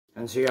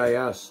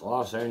NCIS,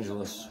 Los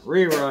Angeles.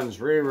 Reruns,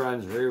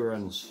 reruns,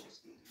 reruns.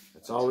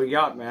 That's all we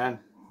got, man.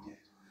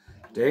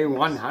 Day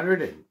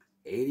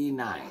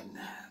 189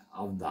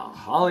 of the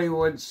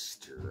Hollywood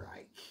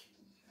strike.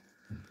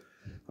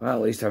 Well,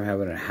 at least I'm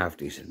having a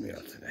half-decent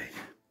meal today.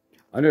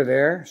 Under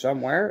there,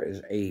 somewhere,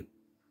 is a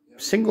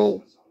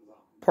single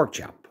pork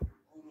chop.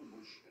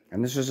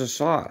 And this is a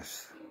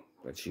sauce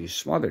that she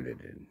smothered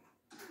it in.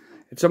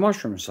 It's a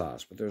mushroom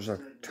sauce, but there's a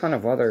ton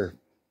of other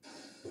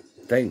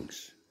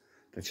things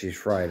that she's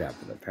fried up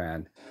in the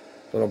pan.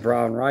 Little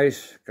brown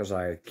rice, because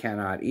I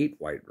cannot eat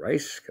white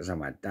rice, because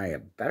I'm a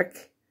diabetic.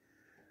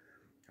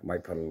 I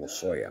might put a little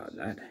soy on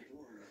that.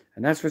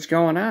 And that's what's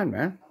going on,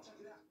 man.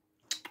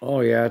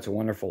 Oh, yeah, it's a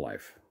wonderful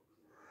life.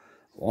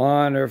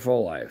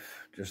 Wonderful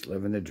life. Just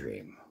living the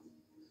dream.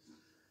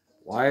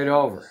 Wyatt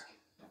over.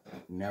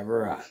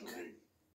 Never out.